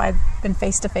think if I'd been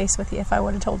face to face with you, if I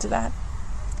would have told you that.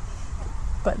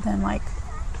 But then, like,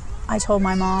 I told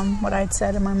my mom what I'd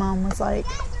said, and my mom was like,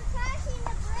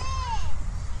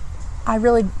 I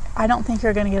don't think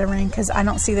you're going to get a ring, because I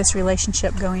don't see this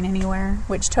relationship going anywhere,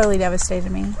 which totally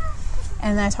devastated me.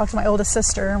 And then I talked to my oldest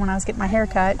sister when I was getting my hair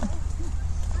cut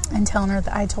and telling her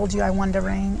that I told you I wanted a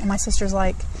ring. And my sister's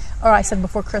like, I said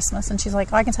before Christmas. And she's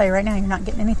like, I can tell you right now, you're not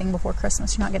getting anything before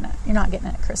Christmas. You're not getting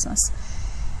it at Christmas.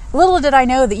 Little did I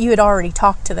know that you had already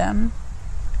talked to them.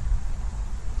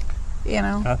 You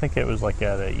know? I think it was like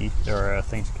at a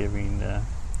Thanksgiving,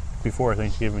 before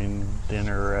Thanksgiving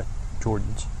dinner at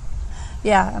Jordan's.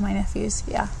 Yeah, at my nephew's,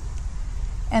 yeah.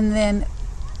 And then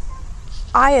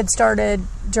I had started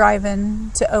driving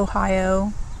to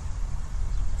Ohio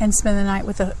and spend the night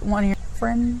with one of your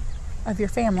friend of your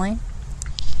family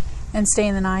and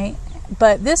staying the night.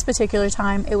 But this particular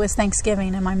time, it was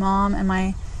Thanksgiving, and my mom and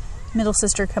my middle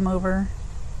sister come over,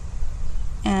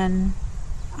 and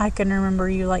I can remember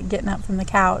you, like, getting up from the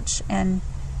couch and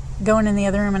going in the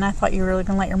other room, and I thought you were really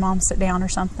going to let your mom sit down or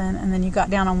something, and then you got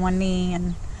down on one knee,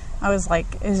 and I was like,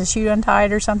 is the shoe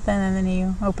untied or something? And then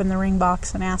you opened the ring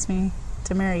box and asked me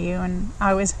to marry you, and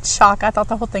I was in shock. I thought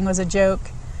the whole thing was a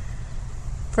joke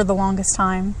for the longest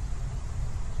time,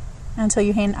 until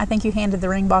I think you handed the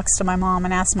ring box to my mom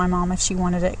and asked my mom if she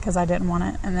wanted it, because I didn't want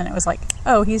it, and then it was like,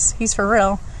 oh, he's for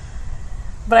real.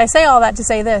 But I say all that to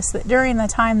say this, that during the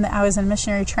time that I was in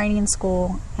missionary training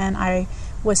school, and I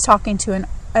was talking to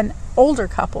an older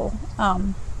couple,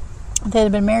 they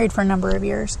had been married for a number of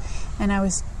years, and I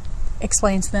was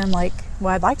explained to them, like,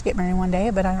 well, I'd like to get married one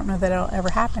day, but I don't know that it'll ever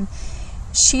happen.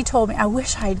 She told me, I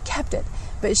wish I had kept it,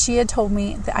 but she had told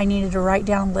me that I needed to write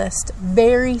down a list,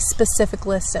 very specific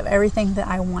list of everything that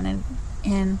I wanted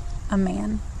in a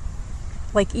man.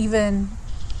 Like, even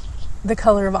the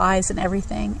color of eyes and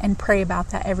everything, and pray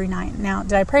about that every night. Now,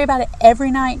 did I pray about it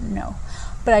every night? No.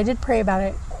 But I did pray about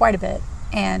it quite a bit,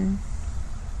 and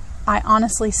I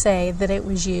honestly say that it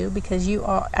was you, because you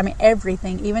are,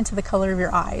 everything, even to the color of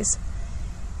your eyes,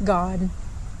 God,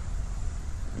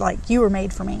 like, you were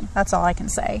made for me. That's all I can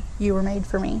say. You were made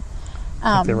for me.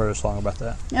 I think they wrote a song about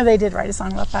that. Yeah, they did write a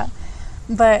song about that.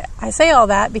 But I say all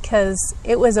that because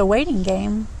it was a waiting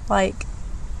game. Like,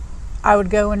 I would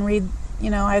go and read,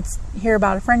 I'd hear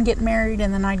about a friend getting married,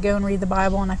 and then I'd go and read the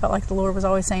Bible, and I felt like the Lord was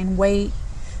always saying, wait,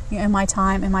 in my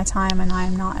time, and I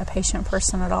am not a patient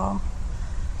person at all.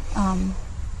 And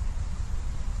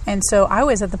so I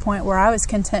was at the point where I was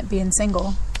content being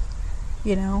single,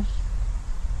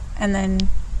 and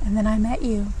then I met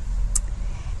you.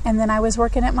 And then I was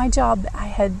working at my job that I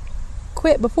had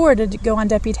quit before to go on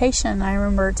deputation. I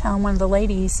remember telling one of the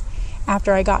ladies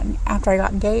after I got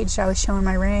engaged, I was showing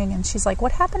my ring, and she's like,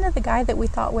 what happened to the guy that we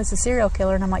thought was a serial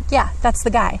killer? And I'm like, yeah, that's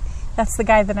the guy. That's the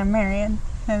guy that I'm marrying.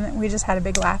 And we just had a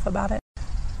big laugh about it.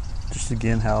 Just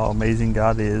again, how amazing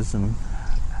God is, and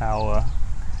how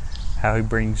He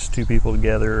brings two people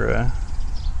together,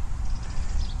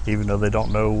 even though they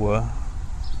don't know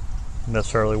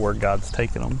necessarily where God's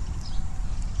taking them.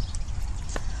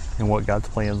 and what God's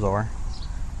plans are.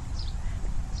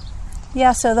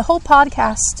 Yeah, so the whole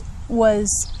podcast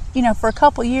was, for a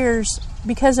couple years,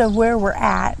 because of where we're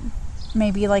at,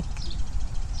 maybe like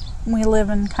we live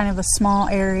in kind of a small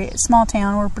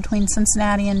town, we're between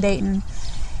Cincinnati and Dayton,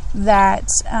 that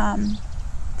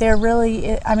there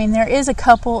is a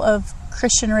couple of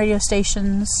Christian radio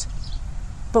stations,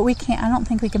 but I don't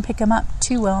think we can pick them up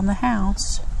too well in the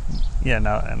house. Yeah,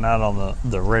 not on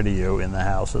the radio in the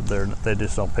house. They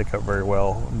just don't pick up very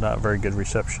well, not very good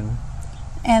reception.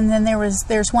 And then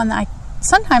there's one that I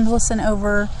sometimes listen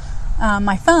over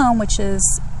my phone, which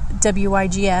is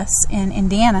WYGS in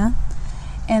Indiana.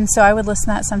 And so I would listen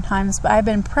to that sometimes. But I've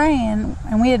been praying,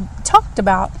 and we had talked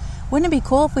about, wouldn't it be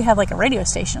cool if we had like a radio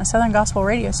station, a Southern Gospel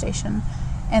radio station?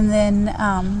 And then,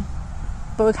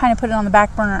 but we kind of put it on the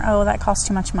back burner. Oh, that costs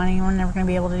too much money. We're never going to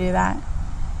be able to do that.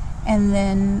 And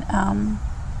then, I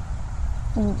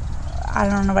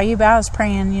don't know about you, but I was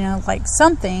praying, like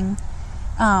something,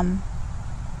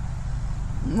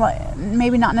 like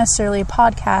maybe not necessarily a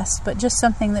podcast, but just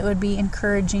something that would be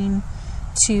encouraging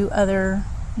to other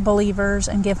believers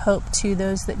and give hope to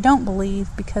those that don't believe,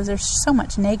 because there's so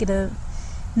much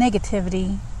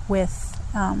negativity with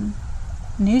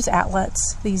news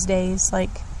outlets these days.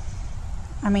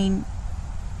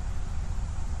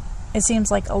 It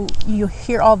seems like you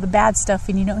hear all the bad stuff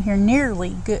and you don't hear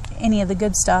nearly any of the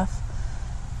good stuff.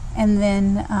 And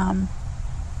then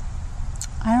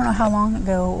I don't know how long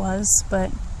ago it was,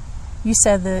 but you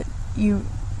said that you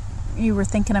were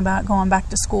thinking about going back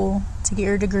to school to get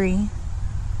your degree.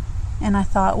 And I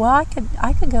thought, well, I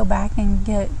could go back and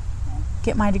get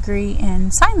my degree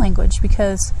in sign language,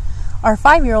 because our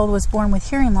 5-year-old was born with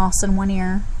hearing loss in one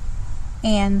ear.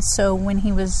 And so when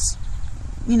he was,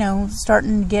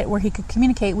 starting to get where he could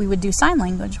communicate, we would do sign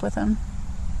language with him.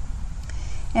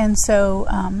 And so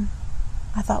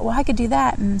I thought, well, I could do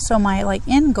that. And so my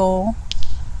end goal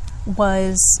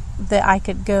was that I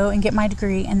could go and get my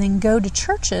degree and then go to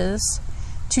churches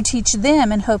to teach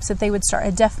them in hopes that they would start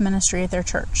a deaf ministry at their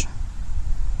church.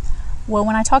 Well,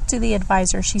 when I talked to the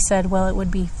advisor, she said, well, it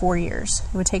would be 4 years.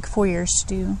 It would take 4 years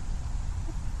to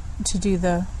do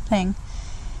the thing.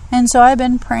 And so I've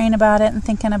been praying about it and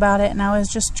thinking about it, and I was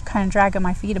just kind of dragging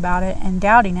my feet about it and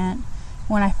doubting it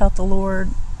when I felt the Lord.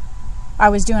 I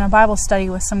was doing a Bible study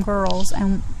with some girls,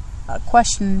 and a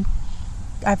question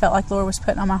I felt like the Lord was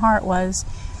putting on my heart was,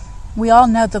 we all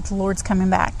know that the Lord's coming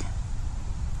back.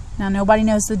 Now, nobody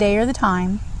knows the day or the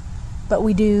time, but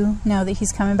we do know that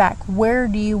He's coming back. Where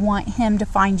do you want Him to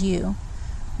find you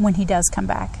when He does come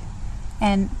back?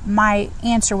 And my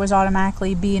answer was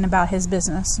automatically being about His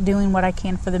business, doing what I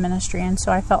can for the ministry. And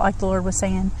so I felt like the Lord was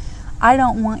saying, I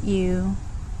don't want you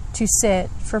to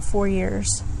sit for 4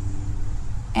 years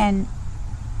and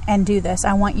do this.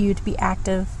 I want you to be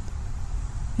active,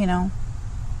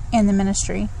 in the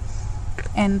ministry.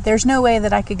 And there's no way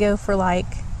that I could go for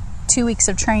 2 weeks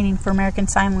of training for American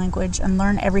Sign Language and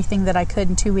learn everything that I could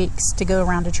in 2 weeks to go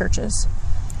around to churches.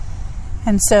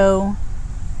 And so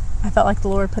I felt like the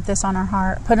Lord put it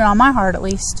on my heart at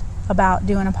least, about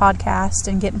doing a podcast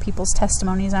and getting people's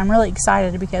testimonies. And I'm really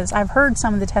excited because I've heard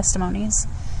some of the testimonies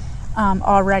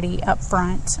already up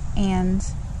front, and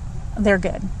they're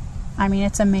good.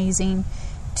 It's amazing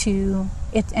and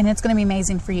it's going to be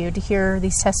amazing for you to hear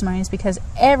these testimonies, because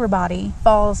everybody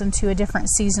falls into a different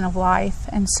season of life.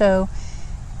 And so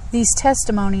these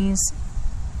testimonies,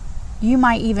 you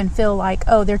might even feel like,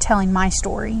 oh, they're telling my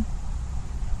story.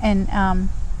 And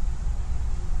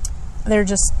they're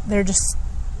just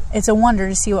it's a wonder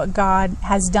to see what God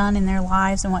has done in their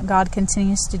lives and what God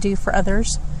continues to do for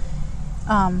others.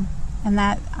 And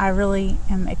that I really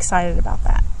am excited about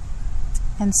that.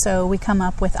 And so we come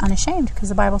up with Unashamed, because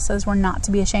the Bible says we're not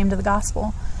to be ashamed of the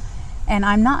gospel. And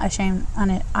I'm not ashamed.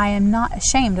 I am not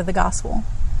ashamed of the gospel.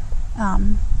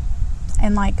 And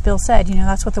like Bill said,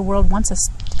 that's what the world wants us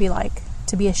to be like,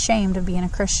 to be ashamed of being a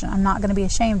Christian. I'm not going to be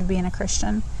ashamed of being a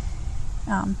Christian.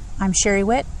 I'm Sherry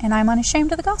Witt, and I'm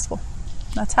unashamed of the gospel.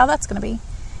 That's how that's going to be.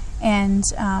 And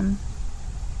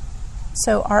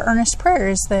so our earnest prayer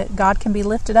is that God can be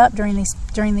lifted up during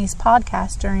these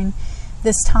podcasts, during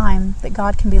this time, that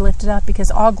God can be lifted up, because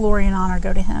all glory and honor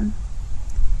go to Him.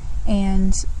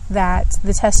 And that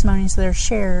the testimonies that are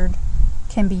shared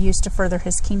can be used to further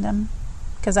His kingdom.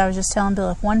 Because I was just telling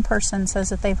Bill, if one person says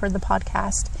that they've heard the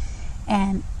podcast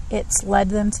and it's led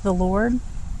them to the Lord,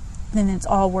 then it's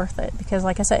all worth it. Because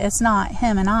like I said, it's not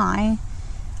him and I.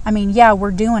 Yeah,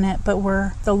 we're doing it, but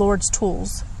we're the Lord's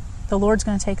tools. The Lord's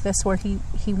going to take this where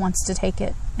He wants to take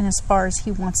it, and as far as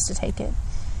He wants to take it.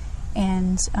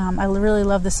 And I really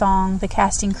love the song, the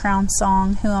Casting Crowns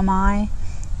song, Who Am I?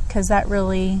 Because that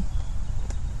really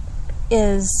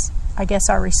is, I guess,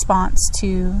 our response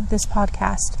to this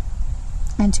podcast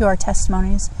and to our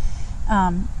testimonies.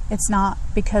 It's not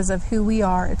because of who we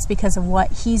are, it's because of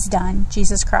what He's done,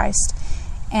 Jesus Christ.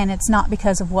 And it's not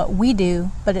because of what we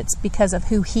do, but it's because of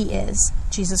who He is,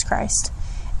 Jesus Christ.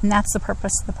 And that's the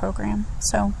purpose of the program.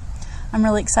 So I'm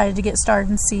really excited to get started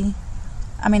and see.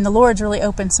 I mean, the Lord's really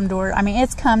opened some doors. I mean,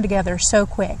 it's come together so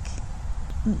quick.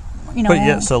 You know, but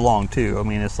yet so long too. I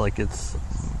mean, it's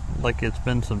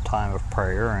been some time of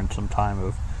prayer and some time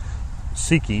of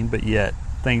seeking, but yet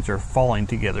things are falling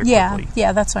together quickly.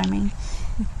 Yeah, that's what I mean.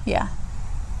 Yeah,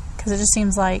 because it just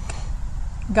seems like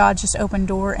God just opened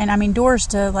doors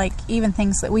to like even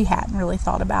things that we hadn't really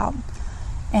thought about,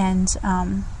 and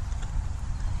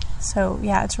so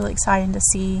yeah, it's really exciting to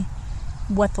see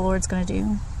what the Lord's going to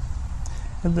do.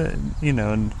 And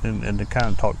and to kind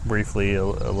of talk briefly a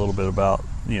little bit about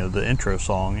the intro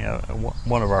song.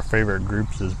 One of our favorite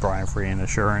groups is Brian Free and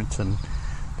Assurance, and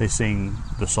they sing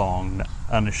the song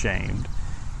Unashamed.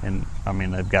 And I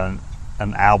mean, they've got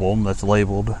an album that's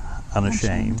labeled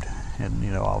Unashamed,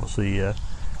 and obviously,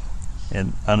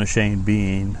 and Unashamed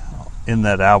being in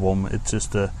that album, it's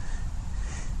just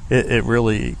it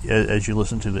really, as you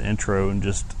listen to the intro and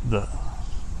just the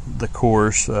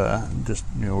chorus,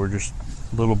 we're just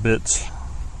little bits.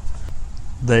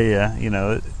 They,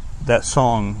 that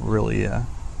song really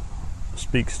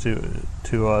speaks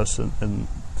to us, and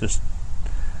just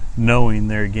knowing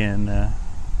there again.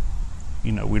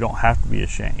 We don't have to be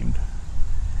ashamed.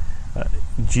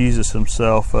 Jesus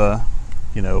himself,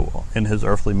 in his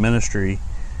earthly ministry,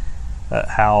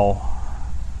 how,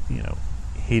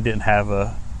 he didn't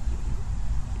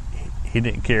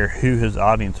care who his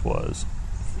audience was.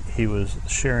 He was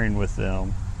sharing with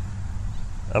them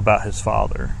about his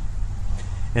Father.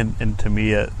 And to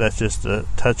me, that's just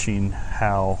touching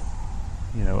how,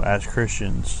 as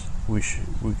Christians, we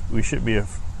should be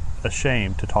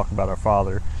ashamed to talk about our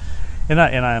Father. And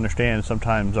I understand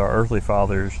sometimes our earthly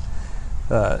fathers,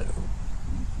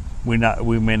 we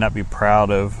may not be proud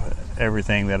of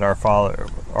everything that our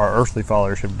earthly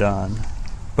fathers have done,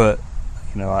 but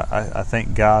I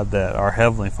thank God that our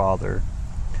Heavenly Father,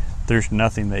 there's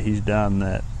nothing that He's done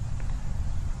that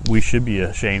we should be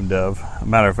ashamed of.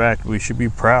 Matter of fact, we should be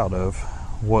proud of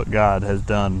what God has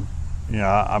done.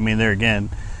 I mean, there again,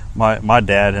 my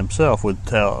dad himself would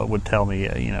tell me,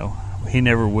 he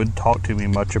never would talk to me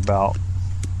much about,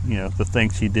 the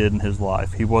things he did in his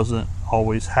life. He wasn't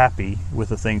always happy with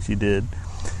the things he did.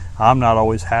 I'm not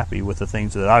always happy with the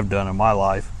things that I've done in my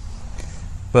life.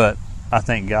 But I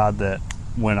thank God that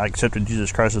when I accepted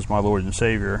Jesus Christ as my Lord and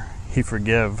Savior, He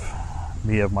forgave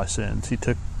me of my sins. He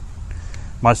took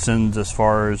my sins as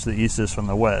far as the east is from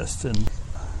the west. So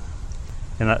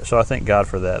I thank God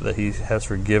for that He has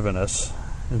forgiven us.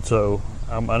 And so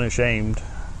I'm unashamed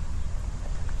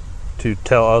to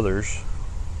tell others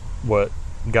what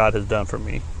God has done for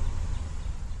me.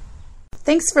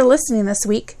 Thanks for listening this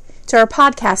week to our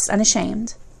podcast,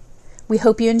 Unashamed. We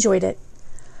hope you enjoyed it.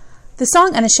 The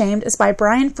song Unashamed is by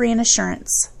Brian Free and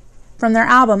Assurance from their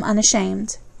album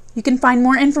Unashamed. You can find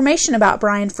more information about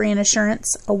Brian Free and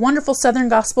Assurance, a wonderful Southern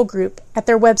gospel group, at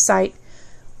their website,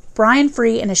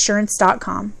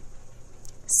 brianfreeandassurance.com.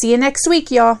 See you next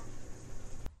week, y'all.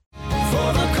 For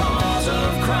the cause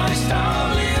of Christ,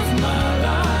 I'll live my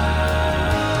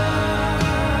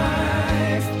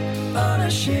life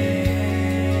unashamed.